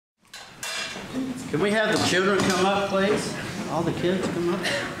Can we have the children come up, please? All the kids come up.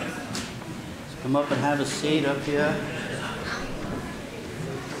 Come up and have a seat up here.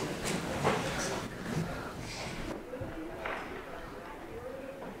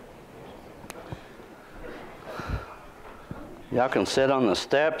 Y'all can sit on the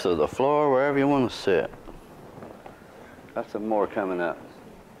steps or the floor, wherever you want to sit. Got some more coming up.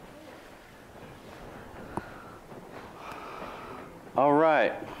 All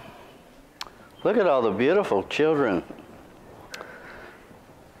right. Look at all the beautiful children.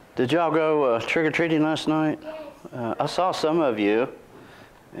 Did y'all go trick-or-treating last night? Yes. I saw some of you.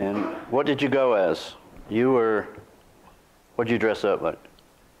 And what did you go as? You were, what did you dress up like?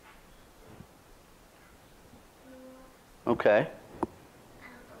 Okay.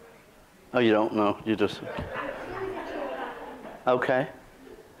 Oh, you don't know? You just... Okay.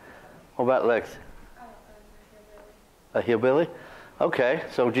 What about Lex? A hillbilly? Okay,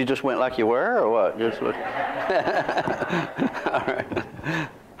 so you just went like you were, or what? Just All right.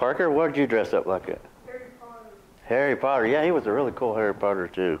 Parker, what did you dress up like it? Harry Potter. Harry Potter. Yeah, he was a really cool Harry Potter,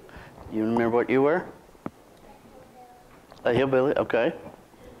 too. You remember what you were? A hillbilly, okay.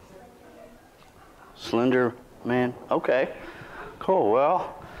 Slender man, okay. Cool,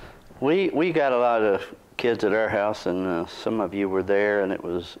 well, we got a lot of kids at our house, and some of you were there, and it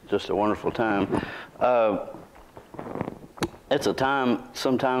was just a wonderful time. It's a time,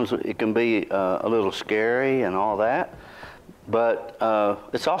 sometimes it can be a little scary and all that, but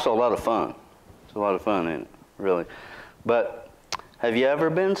it's also a lot of fun. It's a lot of fun in it, really. But have you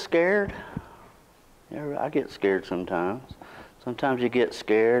ever been scared? I get scared sometimes. Sometimes you get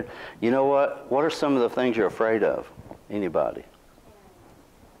scared. You know what? What are some of the things you're afraid of? Anybody?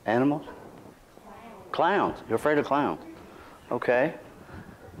 Animals? Clowns. You're afraid of clowns. Okay.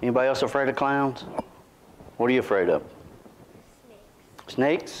 Anybody else afraid of clowns? What are you afraid of?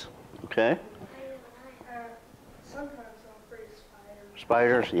 Snakes? Okay. Sometimes I'm afraid of spiders.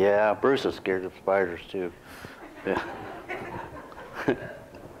 Spiders? Yeah, Bruce is scared of spiders too. Yeah.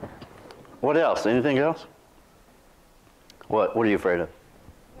 What else? Anything else? What are you afraid of?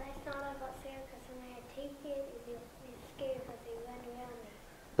 Last night I got scared because when they had teeth in, it was scary because they run around me.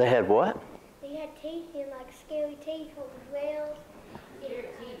 They had what? They had teeth in, like scary teeth with rails. They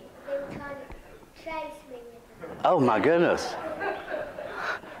were trying to chase me with them. Oh my goodness.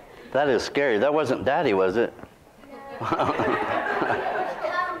 That is scary. That wasn't Daddy, was it? No.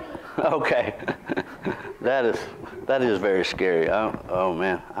 Tommy. Okay. That is very scary. Oh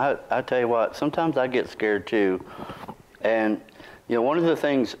man. I tell you what, sometimes I get scared too. And you know, one of the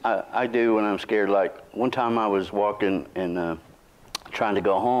things I do when I'm scared, like one time I was walking and trying to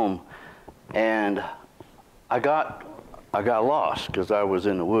go home, and I got lost because I was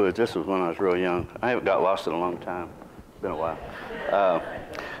in the woods. This was when I was real young. I haven't got lost in a long time. It's been a while.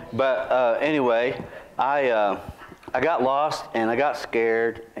 But anyway, I got lost and I got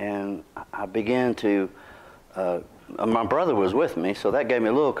scared, and I began to, my brother was with me, so that gave me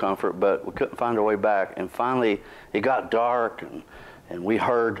a little comfort, but we couldn't find our way back. And finally, it got dark, and we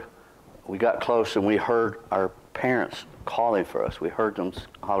got close, and we heard our parents calling for us. We heard them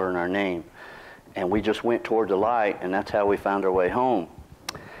hollering our name. And we just went toward the light, and that's how we found our way home.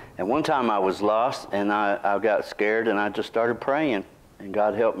 And one time I was lost, and I got scared, and I just started praying, and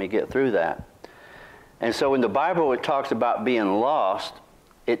God helped me get through that. And so in the Bible, it talks about being lost.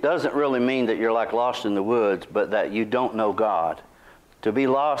 It doesn't really mean that you're like lost in the woods, but that you don't know God. To be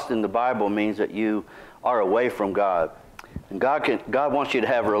lost in the Bible means that you are away from God. And God wants you to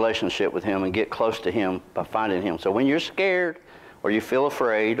have a relationship with Him and get close to Him by finding Him. So when you're scared, or you feel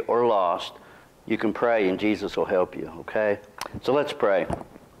afraid or lost, you can pray and Jesus will help you, okay? So let's pray.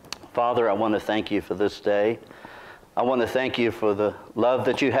 Father, I want to thank you for this day. I want to thank you for the love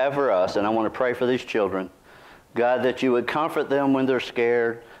that you have for us, and I want to pray for these children. God, that you would comfort them when they're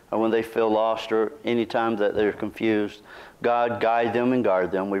scared or when they feel lost or any time that they're confused. God, guide them and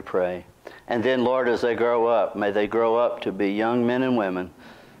guard them, we pray. And then, Lord, as they grow up, may they grow up to be young men and women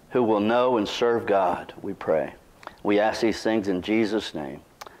who will know and serve God, we pray. We ask these things in Jesus' name.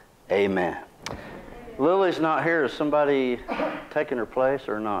 Amen. Lily's not here. Is somebody taking her place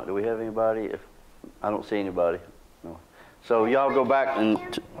or not? Do we have anybody? I don't see anybody. No. So y'all go back and...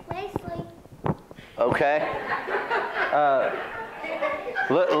 Leslie. Okay.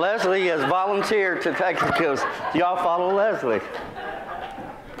 Leslie has volunteered to take the kids. Y'all follow Leslie.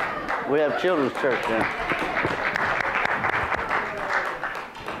 We have children's church now.